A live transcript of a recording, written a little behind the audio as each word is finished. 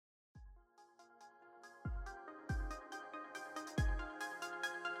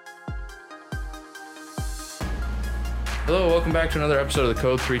Hello, welcome back to another episode of the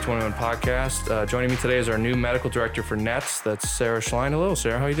Code 321 podcast. Joining me today is our new medical director for NETS. That's Sarah Schlein. Hello,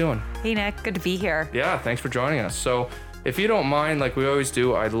 Sarah. How you doing? Hey, Nick. Good to be here. Yeah, thanks for joining us. So if you don't mind, like we always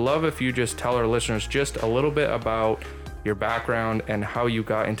do, I'd love if you just tell our listeners just a little bit about your background and how you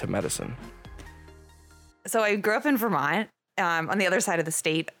got into medicine. So I grew up in Vermont, on the other side of the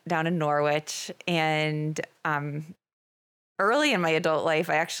state, down in Norwich. And early in my adult life,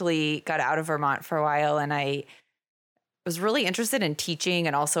 I actually got out of Vermont for a while, and I was really interested in teaching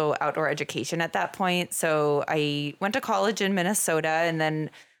and also outdoor education at that point. So I went to college in Minnesota and then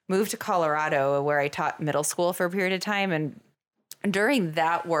moved to Colorado, where I taught middle school for a period of time. And during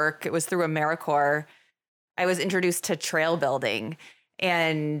that work, it was through AmeriCorps, I was introduced to trail building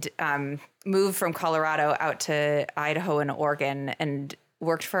and moved from Colorado out to Idaho and Oregon and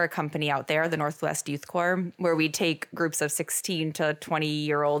worked for a company out there, the Northwest Youth Corps, where we take groups of 16 to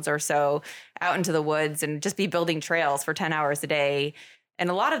 20-year-olds or so out into the woods and just be building trails for 10 hours a day. And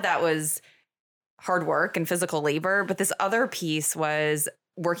a lot of that was hard work and physical labor. But this other piece was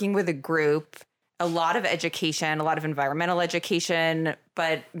working with a group, a lot of education, a lot of environmental education.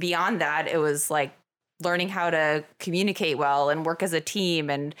 But beyond that, it was like learning how to communicate well and work as a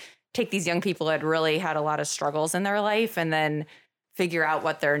team and take these young people that really had a lot of struggles in their life and then figure out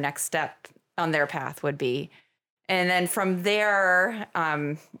what their next step on their path would be. And then from there,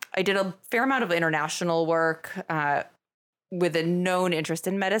 I did a fair amount of international work with a known interest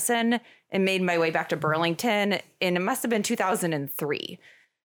in medicine and made my way back to Burlington. And it must have been 2003.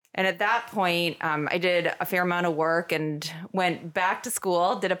 And at that point, I did a fair amount of work and went back to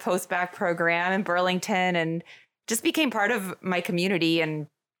school, did a post-bac program in Burlington, and just became part of my community and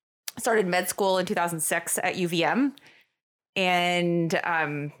started med school in 2006 at UVM. And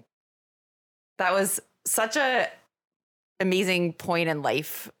that was such a amazing point in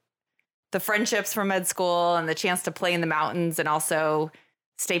life. The friendships from med school and the chance to play in the mountains and also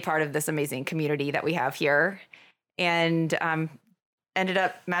stay part of this amazing community that we have here. And ended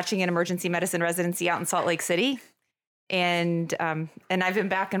up matching an emergency medicine residency out in Salt Lake City. And I've been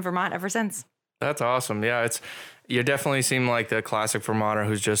back in Vermont ever since. That's awesome. Yeah, you definitely seem like the classic Vermonter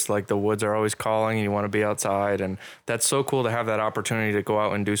who's just like the woods are always calling and you want to be outside. And that's so cool to have that opportunity to go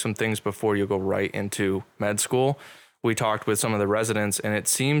out and do some things before you go right into med school. We talked with some of the residents, and it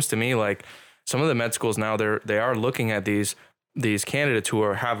seems to me like some of the med schools now, they are looking at these candidates who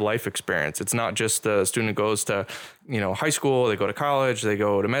have life experience. It's not just the student goes to, high school, they go to college, they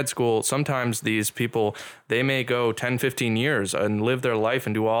go to med school. Sometimes these people, they may go 10, 15 years and live their life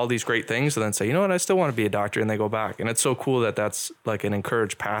and do all these great things and then say, you know what, I still want to be a doctor, and they go back. And it's so cool that that's like an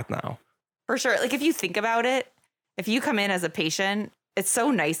encouraged path now. For sure. Like if you think about it, if you come in as a patient, it's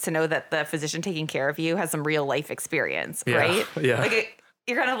so nice to know that the physician taking care of you has some real life experience, right? Yeah. Like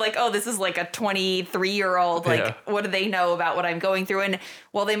you're kind of like, oh, this is like a 23-year-old. Like, What do they know about what I'm going through? And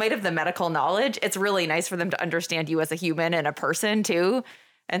while they might have the medical knowledge, it's really nice for them to understand you as a human and a person too.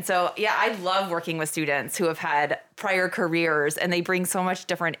 And so, yeah, I love working with students who have had prior careers, and they bring so much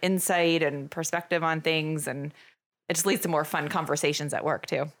different insight and perspective on things. And it just leads to more fun conversations at work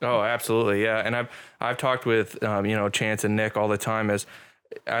too. Oh, absolutely. Yeah. And I've talked with, Chance and Nick all the time as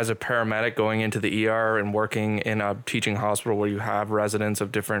a paramedic going into the ER and working in a teaching hospital where you have residents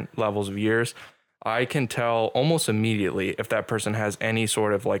of different levels of years. I can tell almost immediately if that person has any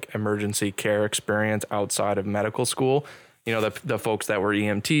sort of like emergency care experience outside of medical school. The folks that were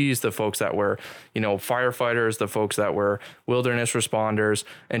EMTs, the folks that were, firefighters, the folks that were wilderness responders,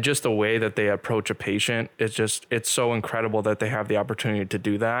 and just the way that they approach a patient. It's so incredible that they have the opportunity to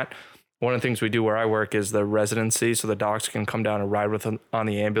do that. One of the things we do where I work is the residency, so the docs can come down and ride with them on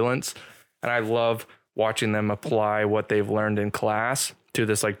the ambulance. And I love watching them apply what they've learned in class to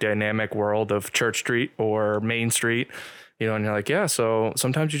this like dynamic world of Church Street or Main Street. And you're like, yeah, so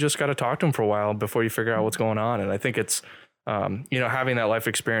sometimes you just got to talk to them for a while before you figure out what's going on. And I think it's, having that life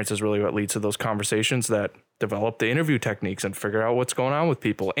experience is really what leads to those conversations that develop the interview techniques and figure out what's going on with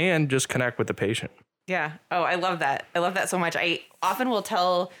people and just connect with the patient. Yeah. Oh, I love that. I love that so much. I often will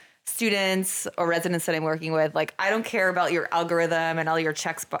tell students or residents that I'm working with, like, I don't care about your algorithm and all your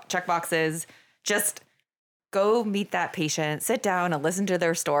check boxes. Just go meet that patient, sit down and listen to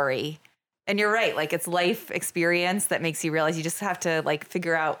their story. And you're right. Like, it's life experience that makes you realize you just have to like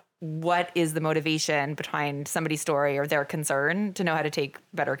figure out what is the motivation behind somebody's story or their concern to know how to take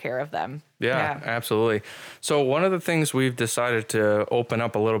better care of them. Yeah, absolutely. So one of the things we've decided to open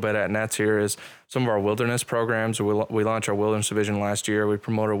up a little bit at NETS here is some of our wilderness programs. We launched our wilderness division last year. We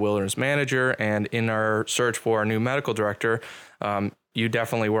promoted a wilderness manager, and in our search for our new medical director, you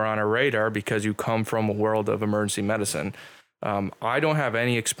definitely were on our radar because you come from a world of emergency medicine. I don't have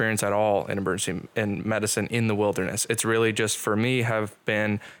any experience at all in emergency in medicine in the wilderness. It's really just for me have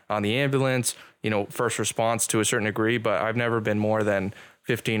been on the ambulance, first response to a certain degree, but I've never been more than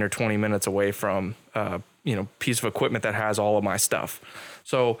 15 or 20 minutes away from, piece of equipment that has all of my stuff.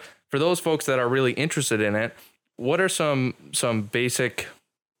 So for those folks that are really interested in it, what are some basic,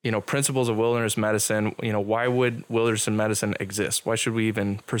 principles of wilderness medicine? Why would wilderness medicine exist? Why should we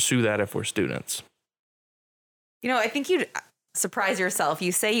even pursue that if we're students? I think you'd surprise yourself.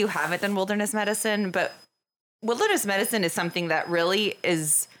 You say you haven't done wilderness medicine, but wilderness medicine is something that really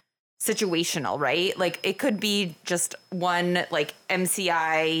is situational, right? Like it could be just one like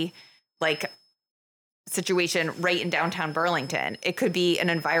MCI like situation right in downtown Burlington. It could be an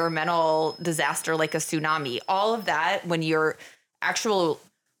environmental disaster like a tsunami. All of that, when your actual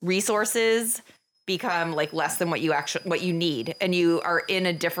resources become like less than what you need, and you are in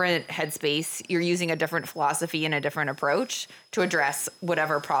a different headspace, you're using a different philosophy and a different approach to address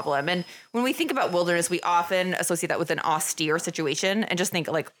whatever problem. And when we think about wilderness, we often associate that with an austere situation and just think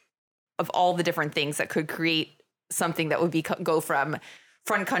like of all the different things that could create something that would go from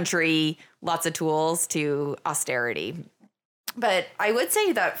front country, lots of tools, to austerity. But I would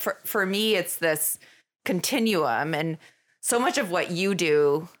say that for me, it's this continuum, and so much of what you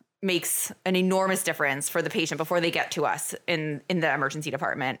do makes an enormous difference for the patient before they get to us in the emergency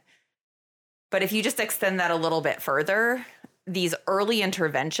department. But if you just extend that a little bit further, these early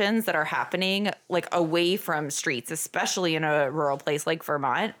interventions that are happening like away from streets, especially in a rural place like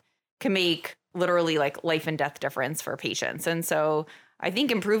Vermont, can make literally like life and death difference for patients. And so I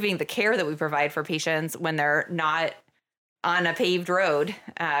think improving the care that we provide for patients when they're not on a paved road,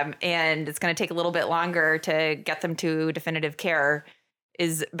 and it's going to take a little bit longer to get them to definitive care,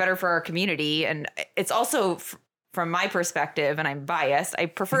 is better for our community. And it's also, from my perspective, and I'm biased, I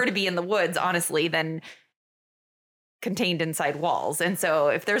prefer to be in the woods, honestly, than contained inside walls. And so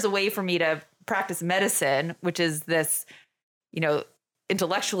if there's a way for me to practice medicine, which is this,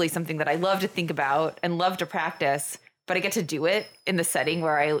 intellectually something that I love to think about and love to practice, but I get to do it in the setting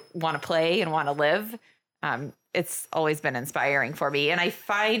where I want to play and want to live, it's always been inspiring for me. And I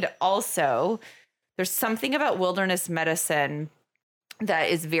find also there's something about wilderness medicine that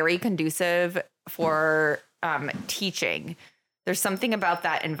is very conducive for teaching. There's something about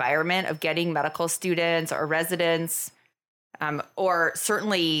that environment of getting medical students or residents, or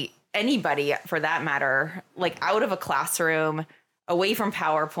certainly anybody for that matter, like out of a classroom, away from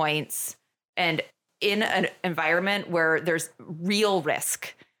PowerPoints, and in an environment where there's real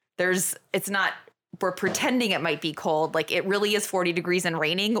risk. We're pretending it might be cold. Like it really is 40 degrees and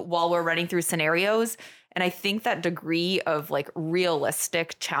raining while we're running through scenarios. And I think that degree of like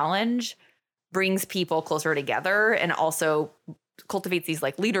realistic challenge brings people closer together and also cultivates these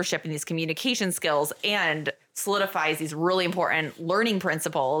like leadership and these communication skills and solidifies these really important learning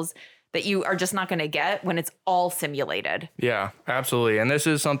principles that you are just not going to get when it's all simulated. Yeah, absolutely. And this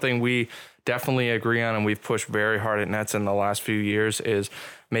is something we definitely agree on, and we've pushed very hard at NETS in the last few years, is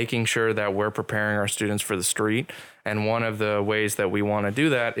making sure that we're preparing our students for the street. And one of the ways that we want to do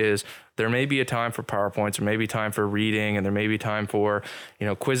that is there may be a time for PowerPoints, there may be time for reading, and there may be time for,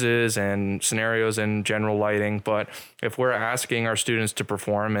 quizzes and scenarios and general lighting. But if we're asking our students to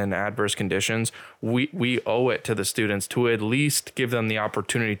perform in adverse conditions, we owe it to the students to at least give them the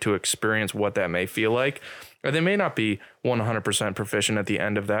opportunity to experience what that may feel like. Or they may not be 100% proficient at the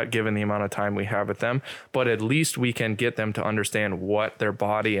end of that, given the amount of time we have with them, but at least we can get them to understand what their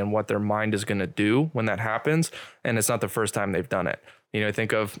body and what their mind is going to do when that happens. And it's not the first time they've done it.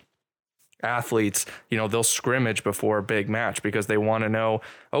 Think of athletes, they'll scrimmage before a big match because they want to know,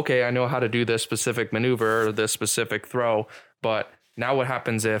 okay, I know how to do this specific maneuver or this specific throw, but now what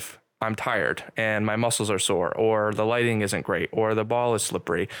happens if I'm tired and my muscles are sore, or the lighting isn't great, or the ball is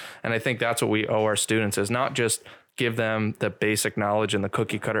slippery? And I think that's what we owe our students, is not just give them the basic knowledge and the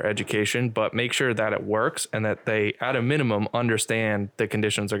cookie cutter education, but make sure that it works and that they, at a minimum, understand the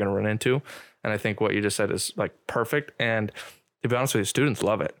conditions they're going to run into. And I think what you just said is like perfect. And to be honest with you, students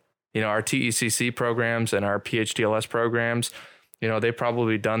love it. Our TECC programs and our PHTLS programs, they've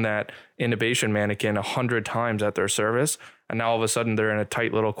probably done that intubation mannequin 100 times at their service. And now all of a sudden they're in a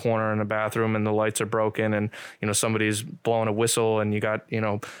tight little corner in the bathroom and the lights are broken and, somebody's blowing a whistle and you got,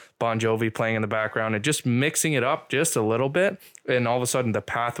 Bon Jovi playing in the background, and just mixing it up just a little bit. And all of a sudden the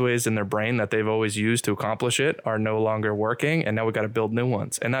pathways in their brain that they've always used to accomplish it are no longer working. And now we got to build new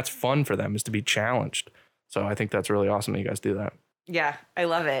ones. And that's fun for them, is to be challenged. So I think that's really awesome that you guys do that. Yeah, I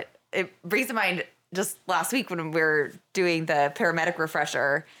love it. It brings to mind just last week when we were doing the paramedic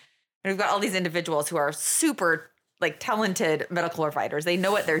refresher, and we've got all these individuals who are super like talented medical providers. They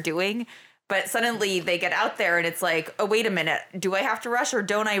know what they're doing, But suddenly they get out there and it's like, oh, wait a minute. Do I have to rush or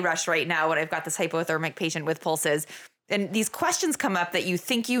don't I rush right now when I've got this hypothermic patient with pulses? And these questions come up that you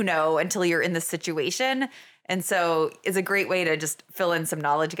think you know until you're in this situation. And so it's a great way to just fill in some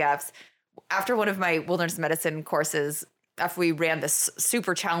knowledge gaps. After one of my wilderness medicine courses, after we ran this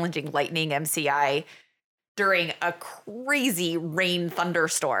super challenging lightning MCI during a crazy rain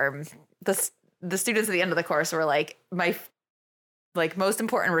thunderstorm, the students at the end of the course were like, my most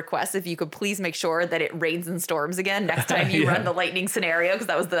important request, if you could please make sure that it rains and storms again next time you run the lightning scenario, because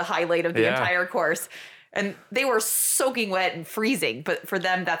that was the highlight of the entire course. And they were soaking wet and freezing, but for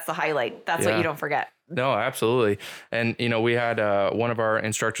them, that's the highlight. That's what you don't forget. No, absolutely. And, we had one of our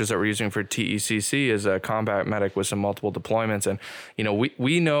instructors that we're using for TECC is a combat medic with some multiple deployments. And,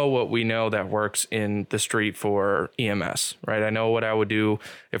 we know what we know that works in the street for EMS, right? I know what I would do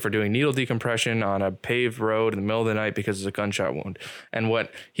if we're doing needle decompression on a paved road in the middle of the night because it's a gunshot wound. And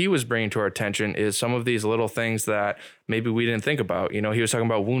what he was bringing to our attention is some of these little things that maybe we didn't think about. He was talking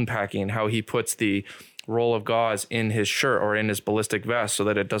about wound packing, how he puts the roll of gauze in his shirt or in his ballistic vest so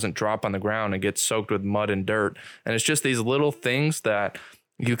that it doesn't drop on the ground and get soaked with mud and dirt. And it's just these little things that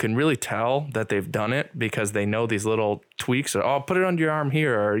you can really tell that they've done it because they know these little tweaks. Oh, put it under your arm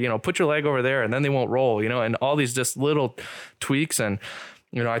here, or, put your leg over there and then they won't roll, and all these just little tweaks. And,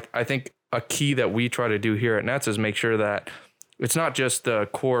 I think a key that we try to do here at NETS is make sure that it's not just the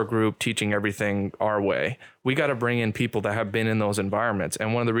core group teaching everything our way. We got to bring in people that have been in those environments.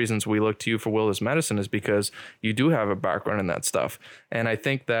 And one of the reasons we look to you for wilderness medicine is because you do have a background in that stuff. And I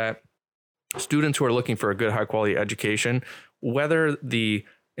think that students who are looking for a good, high quality education, whether the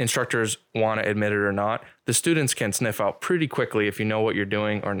instructors want to admit it or not, the students can sniff out pretty quickly if you know what you're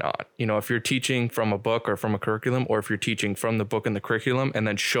doing or not. If you're teaching from a book or from a curriculum, or if you're teaching from the book and the curriculum and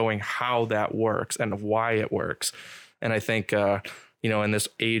then showing how that works and why it works. And I think, in this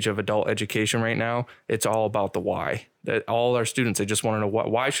age of adult education right now, it's all about the why. That all our students, they just want to know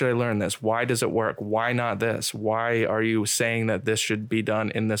why should I learn this? Why does it work? Why not this? Why are you saying that this should be done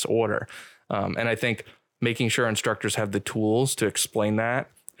in this order? And I think making sure instructors have the tools to explain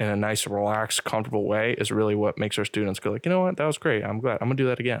that in a nice, relaxed, comfortable way is really what makes our students go like, you know what, that was great. I'm glad I'm going to do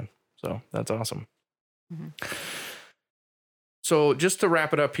that again. So that's awesome. Mm-hmm. So just to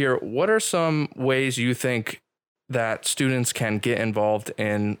wrap it up here, what are some ways you think that students can get involved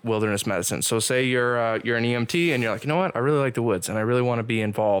in wilderness medicine? So say you're an EMT and you're like, you know what, I really like the woods and I really want to be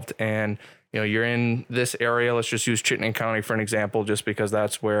involved. And, you're in this area. Let's just use Chittenden County for an example, just because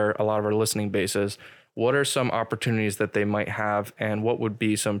that's where a lot of our listening base is. What are some opportunities that they might have, and what would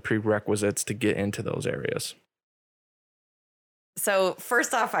be some prerequisites to get into those areas? So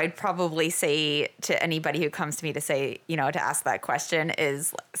first off, I'd probably say to anybody who comes to me to say, to ask that question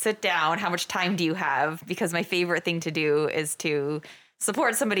is sit down. How much time do you have? Because my favorite thing to do is to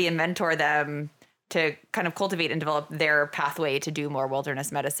support somebody and mentor them to kind of cultivate and develop their pathway to do more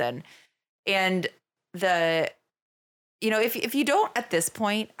wilderness medicine. And if you don't at this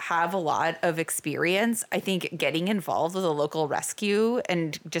point have a lot of experience, I think getting involved with a local rescue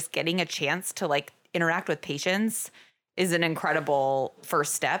and just getting a chance to interact with patients is an incredible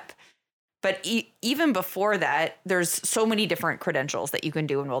first step. But even before that, there's so many different credentials that you can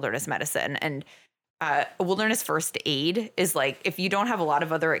do in wilderness medicine. And wilderness first aid is if you don't have a lot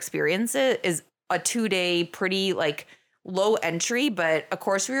of other experiences, is a 2-day pretty low entry, but of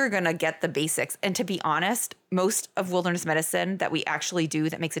course we are going to get the basics. And to be honest, most of wilderness medicine that we actually do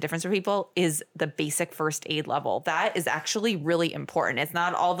that makes a difference for people is the basic first aid level. That is actually really important. It's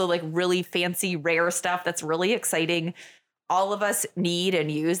not all the really fancy rare stuff that's really exciting. All of us need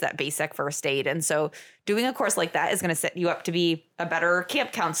and use that basic first aid. And so doing a course like that is going to set you up to be a better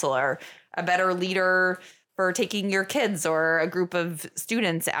camp counselor, a better leader for taking your kids or a group of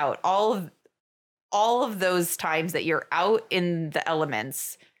students out. All of those times that you're out in the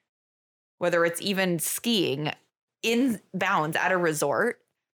elements, whether it's even skiing in bounds at a resort,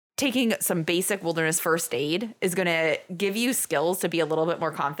 taking some basic wilderness first aid is going to give you skills to be a little bit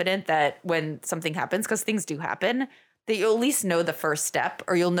more confident that when something happens, because things do happen, that you'll at least know the first step,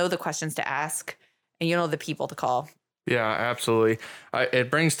 or you'll know the questions to ask and you know the people to call. Yeah, absolutely.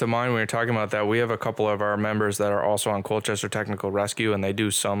 It brings to mind when you're talking about that, we have a couple of our members that are also on Colchester Technical Rescue, and they do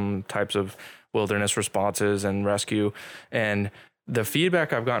some types of wilderness responses and rescue. And the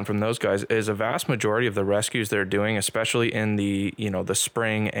feedback I've gotten from those guys is a vast majority of the rescues they're doing, especially in the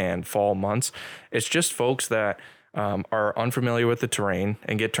spring and fall months, it's just folks that are unfamiliar with the terrain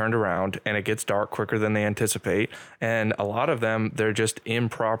and get turned around, and it gets dark quicker than they anticipate. And a lot of them, they're just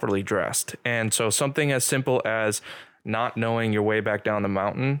improperly dressed. And so something as simple as not knowing your way back down the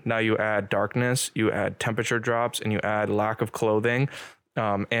mountain, now you add darkness, you add temperature drops, and you add lack of clothing.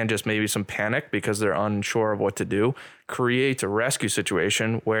 and just maybe some panic because they're unsure of what to do, creates a rescue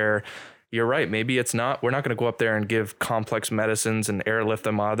situation where you're right. Maybe we're not going to go up there and give complex medicines and airlift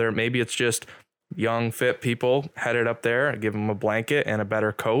them out of there. Maybe it's just young, fit people headed up there, give them a blanket and a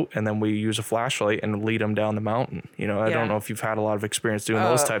better coat, and then we use a flashlight and lead them down the mountain. I don't know if you've had a lot of experience doing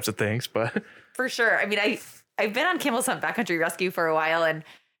those types of things, but for sure. I mean, I've been on Campbell's Hump Backcountry Rescue for a while, and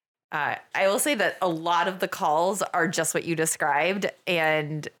I will say that a lot of the calls are just what you described,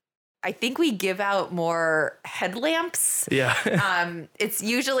 and I think we give out more headlamps. Yeah. It's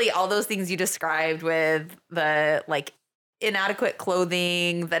usually all those things you described with the inadequate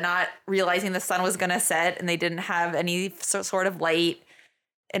clothing, the not realizing the sun was going to set and they didn't have any sort of light.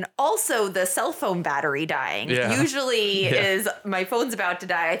 And also the cell phone battery dying. Usually is my phone's about to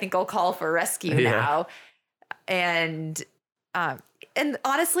die. I think I'll call for rescue now. And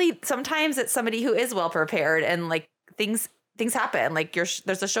honestly, sometimes it's somebody who is well prepared and things happen.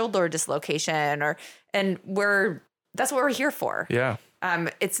 There's a shoulder dislocation that's what we're here for. Yeah.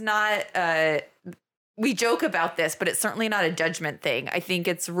 It's not we joke about this, but it's certainly not a judgment thing. I think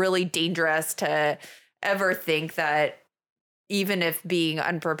it's really dangerous to ever think that even if being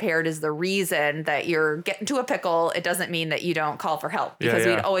unprepared is the reason that you're getting to a pickle, it doesn't mean that you don't call for help, because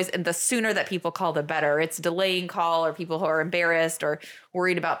we'd always, and the sooner that people call, the better. It's delaying call or people who are embarrassed or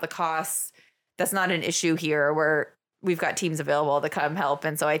worried about the costs. That's not an issue here, where we've got teams available to come help.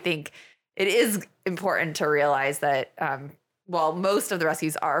 And so I think it is important to realize that while most of the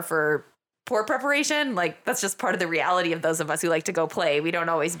rescues are for poor preparation, that's just part of the reality of those of us who like to go play. We don't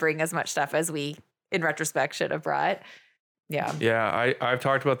always bring as much stuff as we, in retrospect, should have brought. Yeah. Yeah. I've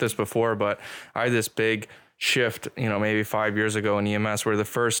talked about this before, but I had this big shift, maybe 5 years ago in EMS, where the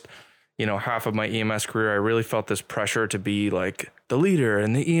first, half of my EMS career, I really felt this pressure to be the leader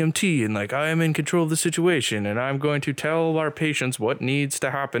and the EMT, and I am in control of the situation and I'm going to tell our patients what needs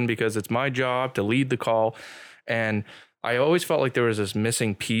to happen because it's my job to lead the call. And I always felt like there was this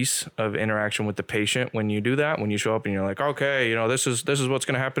missing piece of interaction with the patient when you do that, when you show up and you're okay, this is what's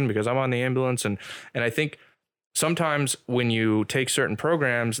going to happen because I'm on the ambulance. And I think sometimes when you take certain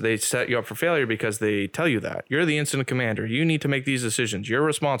programs, they set you up for failure because they tell you that you're the incident commander. You need to make these decisions. You're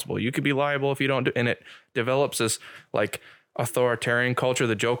responsible. You could be liable if you don't do, and it develops this authoritarian culture.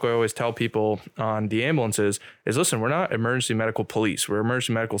 The joke I always tell people on the ambulances is, listen, we're not emergency medical police. We're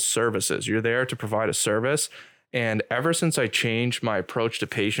emergency medical services. You're there to provide a service. And ever since I changed my approach to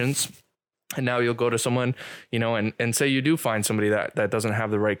patients, and now you'll go to someone, and say you do find somebody that doesn't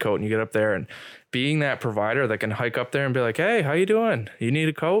have the right coat, and you get up there and being that provider that can hike up there and be like, hey, how you doing? You need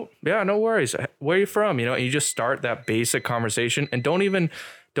a coat? Yeah, no worries. Where are you from? And you just start that basic conversation, and don't even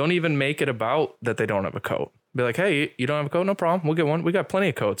make it about that they don't have a coat. Be like, hey, you don't have a coat? No problem. We'll get one. We got plenty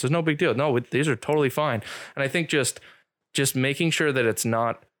of coats. There's no big deal. No, these are totally fine. And I think just making sure that it's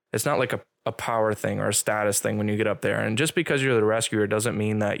not like a power thing or a status thing when you get up there. And just because you're the rescuer doesn't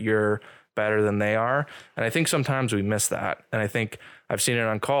mean that you're better than they are. And I think sometimes we miss that. And I think I've seen it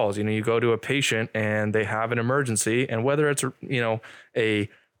on calls. You go to a patient and they have an emergency, and whether it's, a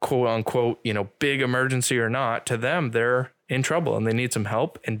quote unquote, big emergency or not, to them, they're in trouble and they need some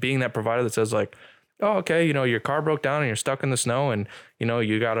help. And being that provider that says oh, okay, your car broke down and you're stuck in the snow and,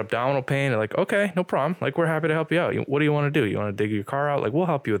 you got abdominal pain. And okay, no problem. We're happy to help you out. What do you want to do? You want to dig your car out? We'll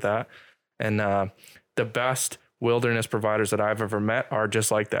help you with that. And the best wilderness providers that I've ever met are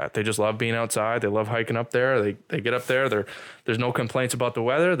just like that. They just love being outside. They love hiking up there. They get up there. There's no complaints about the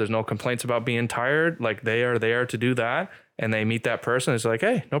weather. There's no complaints about being tired. They are there to do that. And they meet that person. It's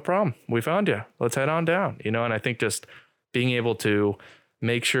hey, no problem. We found you. Let's head on down. And I think just being able to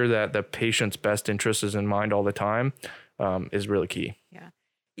make sure that the patient's best interest is in mind all the time is really key.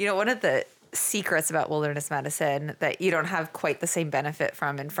 Yeah. One of the secrets about wilderness medicine that you don't have quite the same benefit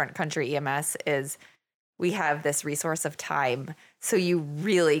from in front country EMS is we have this resource of time. So you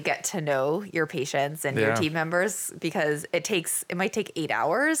really get to know your patients and your team members, because it might take 8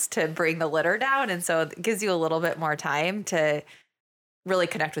 hours to bring the litter down. And so it gives you a little bit more time to really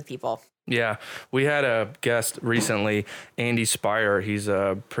connect with people. Yeah, we had a guest recently, Andy Spire. He's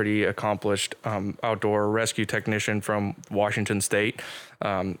a pretty accomplished outdoor rescue technician from Washington State.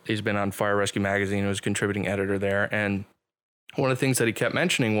 He's been on Fire Rescue Magazine. He was a contributing editor there. And one of the things that he kept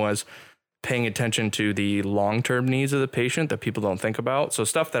mentioning was paying attention to the long-term needs of the patient that people don't think about. So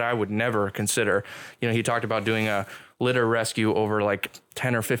stuff that I would never consider. He talked about doing a litter rescue over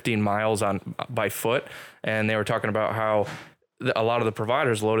 10 or 15 miles by foot. And they were talking about how a lot of the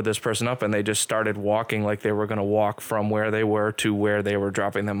providers loaded this person up and they just started walking like they were going to walk from where they were to where they were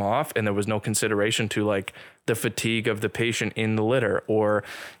dropping them off. And there was no consideration to like the fatigue of the patient in the litter, or,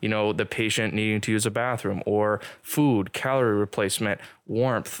 you know, the patient needing to use a bathroom, or food, calorie replacement,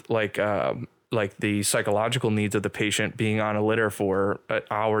 warmth, like the psychological needs of the patient being on a litter for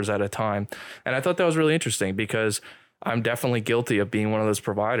hours at a time. And I thought that was really interesting, because I'm definitely guilty of being one of those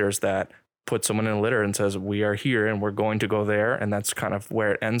providers that put someone in a litter and says, we are here and we're going to go there. And that's kind of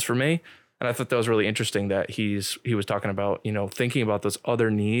where it ends for me. And I thought that was really interesting that he was talking about, you know, thinking about those other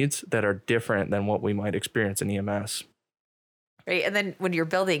needs that are different than what we might experience in EMS. Right. And then when you're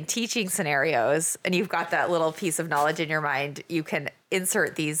building teaching scenarios and you've got that little piece of knowledge in your mind, you can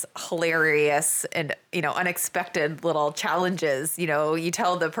insert these hilarious and, you know, unexpected little challenges. You know, you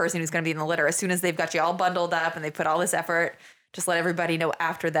tell the person who's going to be in the litter, as soon as they've got you all bundled up and they put all this effort, just let everybody know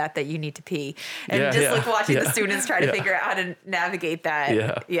after that you need to pee. And like watching the students try to figure out how to navigate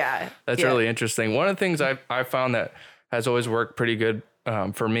that. Yeah. That's really interesting. One of the things I found that has always worked pretty good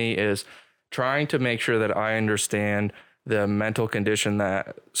for me is trying to make sure that I understand the mental condition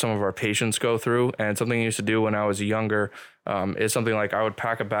that some of our patients go through. And something I used to do when I was younger is something like I would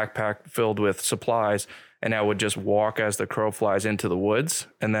pack a backpack filled with supplies and I would just walk as the crow flies into the woods.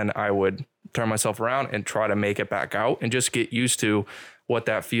 And then I would turn myself around and try to make it back out and just get used to what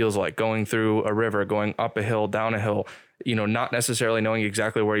that feels like, going through a river, going up a hill, down a hill, you know, not necessarily knowing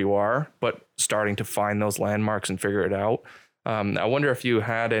exactly where you are, but starting to find those landmarks and figure it out. I wonder if you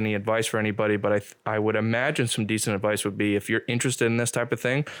had any advice for anybody, but I would imagine some decent advice would be, if you're interested in this type of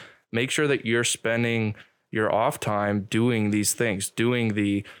thing, make sure that you're spending your off time doing these things, doing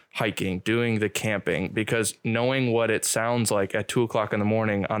the hiking, doing the camping, because knowing what it sounds like at 2:00 in the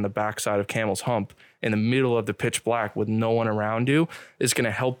morning on the backside of Camel's Hump in the middle of the pitch black with no one around you is going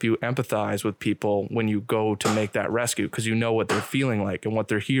to help you empathize with people when you go to make that rescue, because you know what they're feeling like and what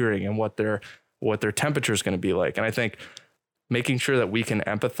they're hearing and what their temperature is going to be like. And I think making sure that we can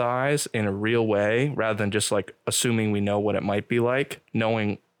empathize in a real way rather than just like assuming we know what it might be like,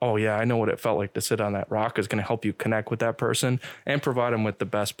 knowing, oh yeah, I know what it felt like to sit on that rock, is going to help you connect with that person and provide them with the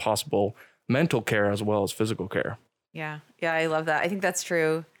best possible mental care as well as physical care. Yeah. Yeah. I love that. I think that's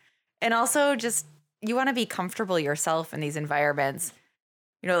true. And also just, you want to be comfortable yourself in these environments,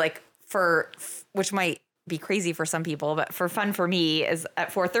 you know, like which might be crazy for some people, but for fun for me is at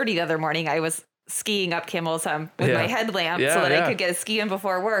 4:30 the other morning, I was skiing up Camel's Hump with my headlamp so that I could get a ski in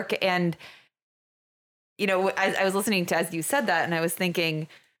before work. And, you know, I was listening to, as you said that, and I was thinking,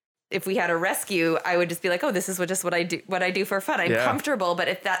 if we had a rescue, I would just be like, oh, this is what I do for fun. I'm comfortable. But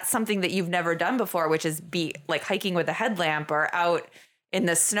if that's something that you've never done before, which is be like hiking with a headlamp or out in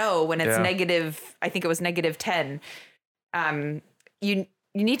the snow when it's negative, I think it was -10,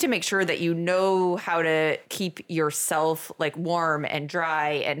 you need to make sure that you know how to keep yourself like warm and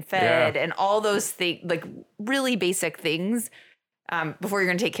dry and fed and all those things, like really basic things, before you're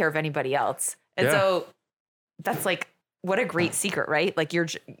going to take care of anybody else. And so that's like, what a great secret, right? Like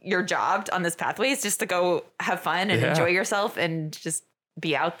your job on this pathway is just to go have fun and enjoy yourself and just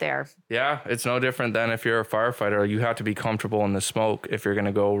be out there. Yeah. It's no different than if you're a firefighter. You have to be comfortable in the smoke if you're going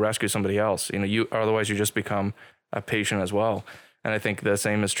to go rescue somebody else. You know, otherwise you just become a patient as well. And I think the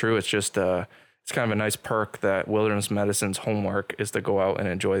same is true. It's just, it's kind of a nice perk that wilderness medicine's homework is to go out and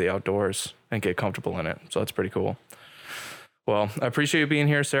enjoy the outdoors and get comfortable in it. So that's pretty cool. Well, I appreciate you being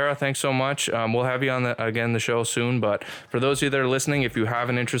here, Sarah. Thanks so much. We'll have you on the show soon. But for those of you that are listening, if you have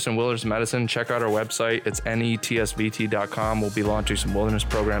an interest in wilderness medicine, check out our website. It's netsvt.com. We'll be launching some wilderness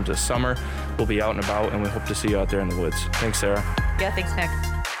programs this summer. We'll be out and about, and we hope to see you out there in the woods. Thanks, Sarah. Yeah, thanks, Nick.